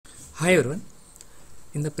Hi everyone.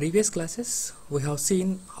 In the previous classes we have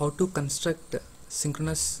seen how to construct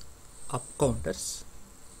synchronous up counters,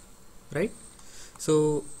 right?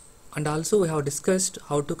 So, and also we have discussed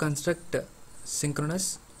how to construct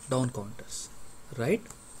synchronous down counters, right?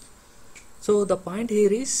 So the point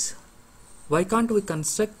here is, why can't we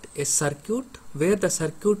construct a circuit where the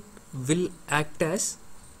circuit will act as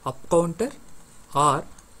up counter or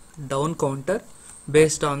down counter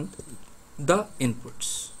based on the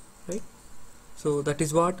inputs, right? So that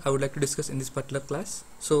is what I would like to discuss in this particular class.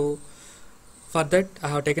 So for that I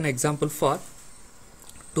have taken an example for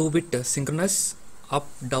 2-bit synchronous up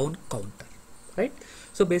down counter, right?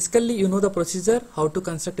 So basically you know the procedure how to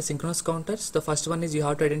construct a synchronous counters. The first one is you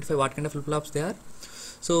have to identify what kind of flip-flops they are.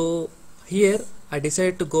 So here I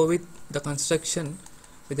decided to go with the construction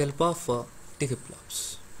with the help of T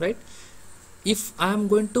flip-flops, right? If I am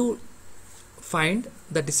going to find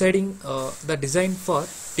the the design for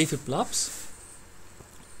T flip-flops,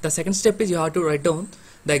 the second step is you have to write down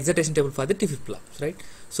the excitation table for the T flip-flops, right?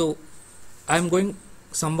 So I am going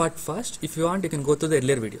somewhat fast. If you want, you can go to the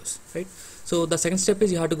earlier videos, right? So the second step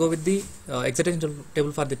is you have to go with the excitation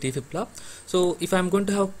table for the T flip-flop. So if I am going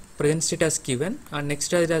to have present state as Q1 and next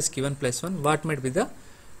state as Q1 plus 1, what might be the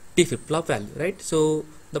T flip-flop value, right? So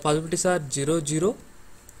the possibilities are 0 0,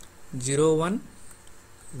 0 1,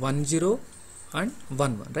 1 0 and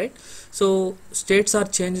 1 1, right? So states are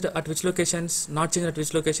changed at which locations, not changed at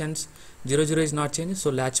which locations. 0 0 is not changed, so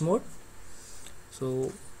latch mode.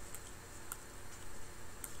 So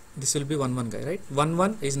this will be 1 1 guy, right? 1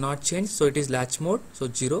 1 is not changed, so it is latch mode, so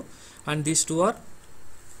 0, and these two are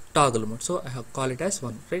toggle mode, so I have call it as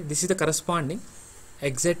 1, right? This is the corresponding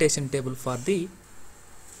excitation table for the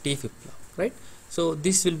T flip-flop, right? So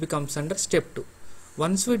this will becomes under step 2.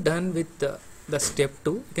 Once we're done with the step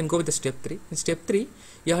 2, you can go with the step 3. In step 3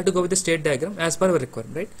 you have to go with the state diagram as per our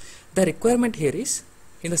requirement, right? The requirement here is,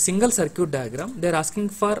 in the single circuit diagram they are asking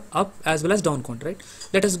for up as well as down counter, right?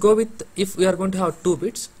 Let us go with, if we are going to have 2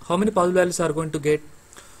 bits, how many possible values are going to get?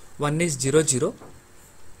 One is 0 0,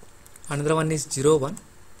 another one is 0 1,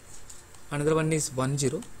 another one is 1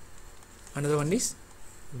 0, another one is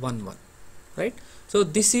 1 1, right? So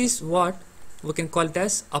this is what we can call it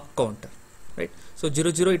as up counter, right? So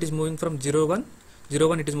 0 0 it is moving from 0 1, 0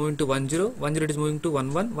 1 it is moving to 1 0, 1 0 it is moving to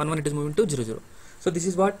 1 1, 1 1 it is moving to 0 0. So this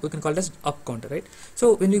is what we can call it as up counter, right?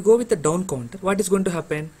 So when we go with the down counter, what is going to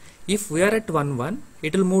happen? If we are at 1 1,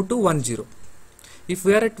 it will move to 1 0. If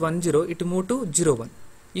we are at 1 0, it will move to 0 1.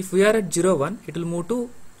 If we are at 0 1, it will move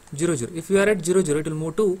to 0 0. If we are at 0 0, it will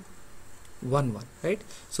move to 1 1, right?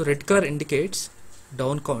 So red color indicates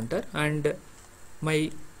down counter and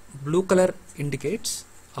my blue color indicates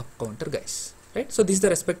up counter, guys, right? So this is the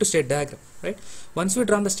respective state diagram, right? Once we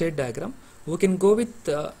draw the state diagram, we can go with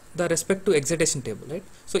the respect to excitation table, right?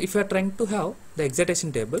 So if you are trying to have the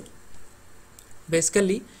excitation table,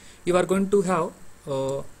 basically you are going to have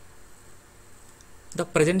the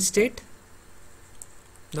present state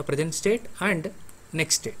and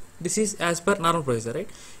next state. This is as per normal procedure, right?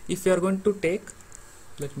 If you are going to take,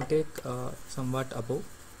 let me take somewhat above,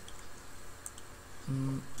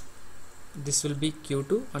 this will be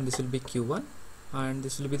Q2 and this will be Q1, and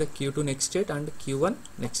this will be the Q2 next state and Q1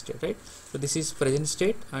 next state, right? So this is present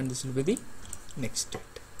state and this will be the next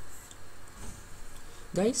state,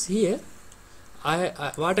 guys. Here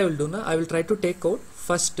what I will do now, I will try to take out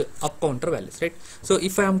first up counter values, right? So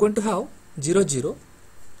if I am going to have 0 0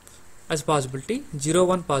 as possibility, 0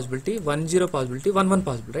 1 possibility, 1 0 possibility, 1 1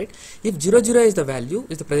 possible, right? If 0 0 is the value,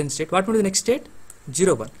 is the present state, what will be the next state?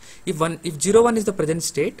 0 1. If 0 1 is the present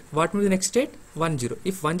state, what will be the next state? 1 0.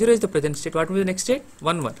 If 1 0 is the present state, what will be the next state?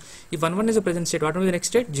 1 1. If 1 1 is the present state, what will be the next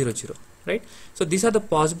state? 0 0, right? So these are the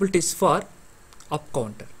possibilities for up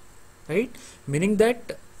counter, right? Meaning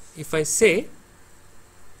that if I say,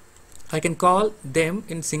 I can call them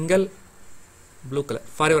in single blue color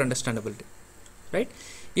for your understandability, right?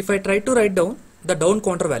 If I try to write down the down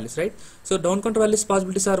counter values, right? So down counter values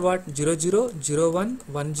possibilities are what? 0 0, 0 1,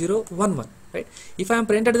 1 0, 1 1, right? If I am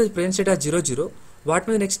presented the present state as 0 0, what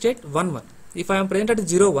may be the next state? 1 1. If I am presented as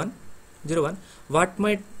 0 1, 0 1, what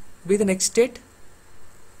might be the next state?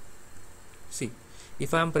 See,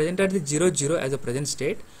 if I am presented with 0 0 as a present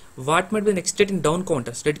state, what might be the next state in down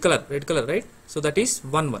counters? Red color, right? So that is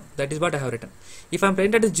 1 1. That is what I have written. If I am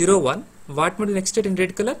presented as 0 1, what might be the next state in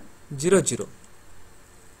red color? 0 0.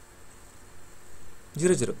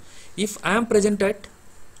 0 0. If I am present at,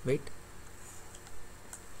 wait,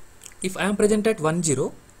 if I am present at 1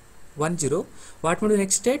 0, 1 0, what will be the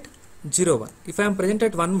next state? 0 1. If I am present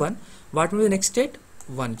at 1 1, what will be the next state?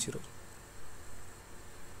 1 0,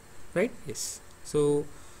 right? Yes. So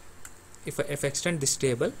if I extend this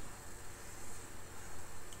table,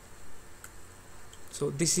 So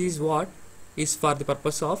this is what is for the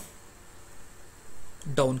purpose of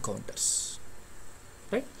down counters,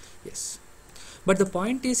 right? Yes, but the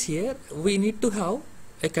point is here we need to have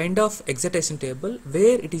a kind of excitation table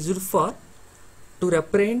where it is used for to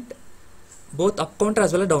represent both up counter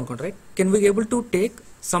as well as down counter, right? Can we be able to take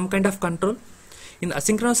some kind of control in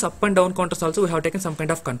asynchronous up and down counters? Also we have taken some kind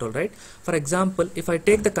of control, right? For example, if I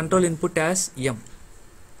take the control input as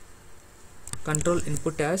control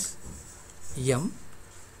input as m,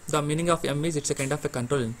 the meaning of m is it's a kind of a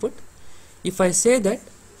control input. If I say that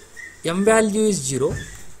m value is 0,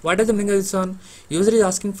 what does the meaning of this one? User is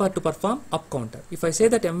asking for to perform up counter. If I say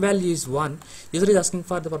that m value is 1, user is asking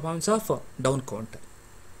for the performance of down counter,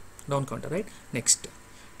 right? Next,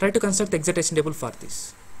 try to construct the excitation table for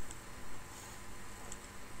this.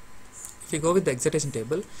 If you go with the excitation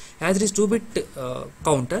table, as it is 2-bit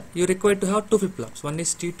counter, you require to have two flip-flops. One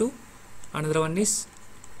is T2, another one is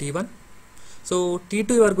T1. So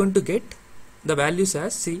T2 you are going to get the values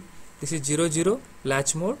as, see, this is 0 0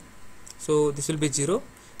 latch mode, so this will be 0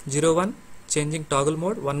 0 1 changing toggle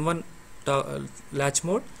mode, 1 1 latch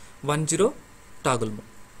mode, 1 0 toggle mode.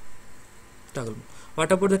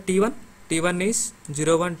 What about the T1? T1 is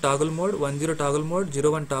 0 1 toggle mode, 1 0 toggle mode,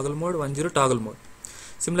 0 1 toggle mode, 1 0 toggle mode.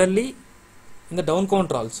 Similarly, in the down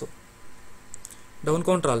counter also,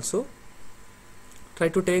 try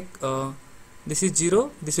to take this is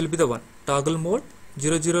 0, this will be the 1 toggle mode,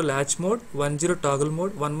 0 0 latch mode, 1 0 toggle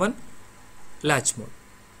mode, 1 1 latch mode,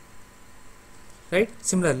 right?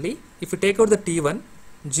 Similarly, if you take out the T1,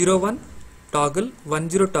 0 1 toggle, 1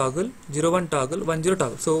 0 toggle, 0 1 toggle, 1 0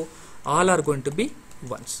 toggle, so all are going to be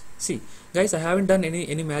ones. See guys, I haven't done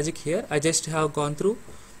any magic here, I just have gone through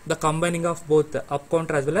the combining of both the up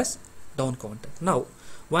counter as well as down counter. Now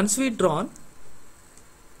once we drawn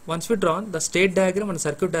the state diagram and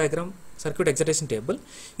circuit diagram, circuit excitation table,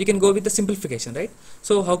 you can go with the simplification, right?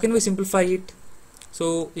 So how can we simplify it?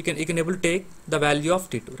 So you can able to take the value of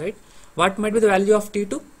T2, right? What might be the value of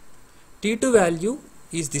T2? T2 value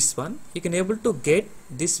is this one. You can able to get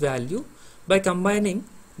this value by combining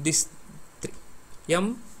these three,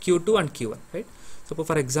 M, Q2 and Q1, right? So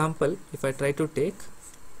for example, if I try to take,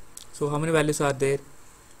 so how many values are there?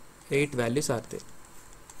 8 values are there,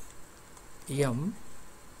 M,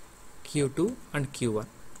 Q2 and Q1,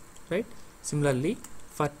 right? Similarly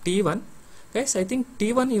for T1, guys, I think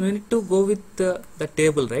T1 you need to go with the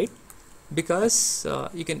table, right? Because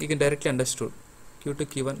you can directly understood Q2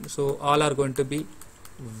 Q1, so all are going to be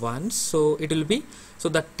 1, so it will be, so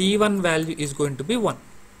the T1 value is going to be 1,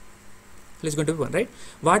 right?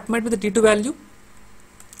 What might be the T2 value?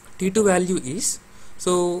 T2 value is,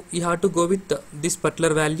 so you have to go with this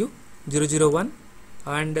particular value 001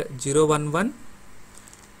 and 011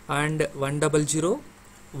 and 100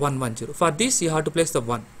 110. For this you have to place the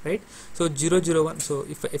 1, right? So 001, so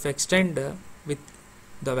if I extend with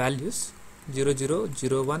the values 00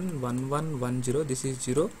 01 11 10, this is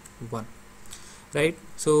 01, right?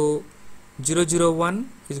 So 001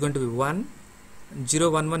 is going to be 1,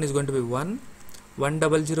 011 is going to be 1,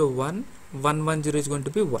 1001 110 is going to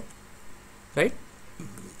be 1, right?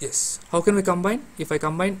 Yes. How can we combine? If I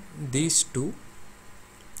combine these two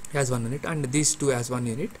as one unit and these two as one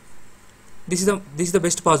unit, this is the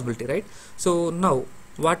best possibility, right? So now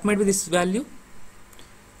what might be this value?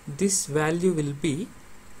 This value will be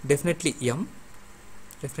definitely M,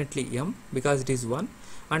 because it is 1,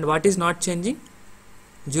 and what is not changing?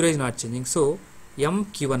 0 is not changing, so M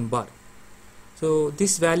Q1 bar. So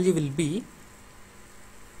this value will be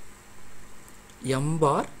M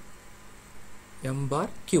bar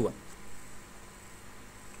Q1,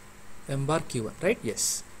 right?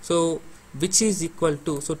 Yes. So which is equal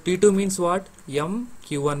to, so T2 means what? M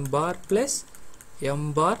Q1 bar plus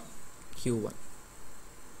M bar Q1,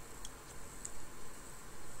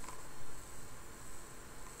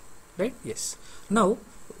 right? Yes. Now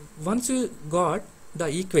once we got the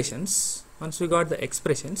equations, once we got the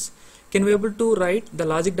expressions, can we able to write the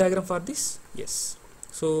logic diagram for this? Yes.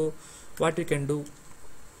 So what we can do,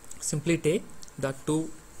 simply take the two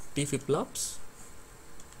T flip-flops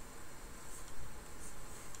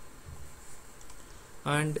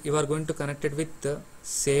and you are going to connect it with the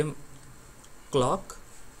same clock,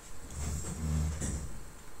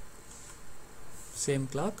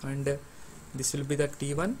 and this will be the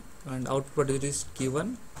T1 and output is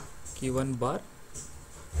Q1 bar,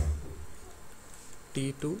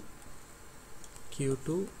 T2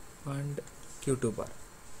 Q2 and Q2 bar,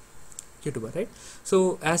 right?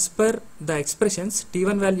 So as per the expressions,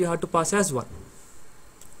 T1 value you have to pass as 1,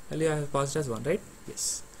 right?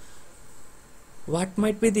 Yes. What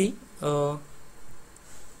might be the T2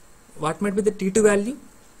 value?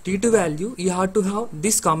 T2 value, you have to have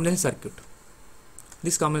this combination circuit.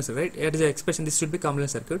 This combination, right? It is an expression. This should be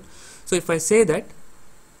combination circuit. So if I say that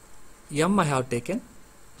m I have taken,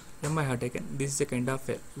 this is a kind of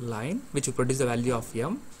a line which will produce the value of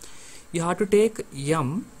m. You have to take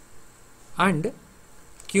m and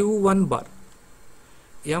q1 bar,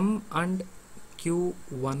 m and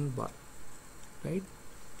q1 bar, right?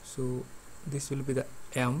 So this will be the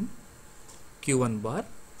m q1 bar,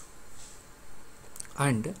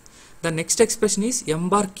 and the next expression is m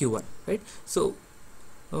bar q1, right? So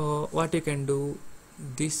what you can do,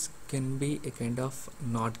 this can be a kind of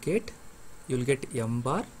NOT gate. You will get m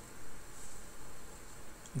bar,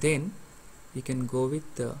 then you can go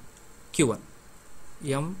with q1,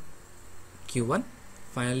 m q1,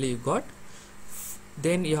 finally you got.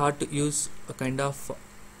 Then you have to use a kind of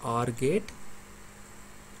OR gate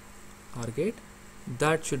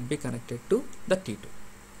that should be connected to the T2,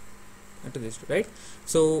 to this, right?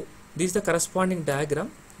 So this is the corresponding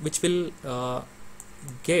diagram which will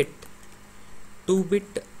get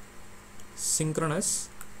 2-bit synchronous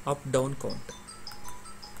up down counter.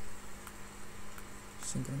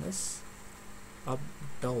 Synchronous up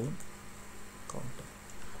down counter.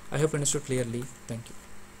 I hope you understood clearly. Thank you.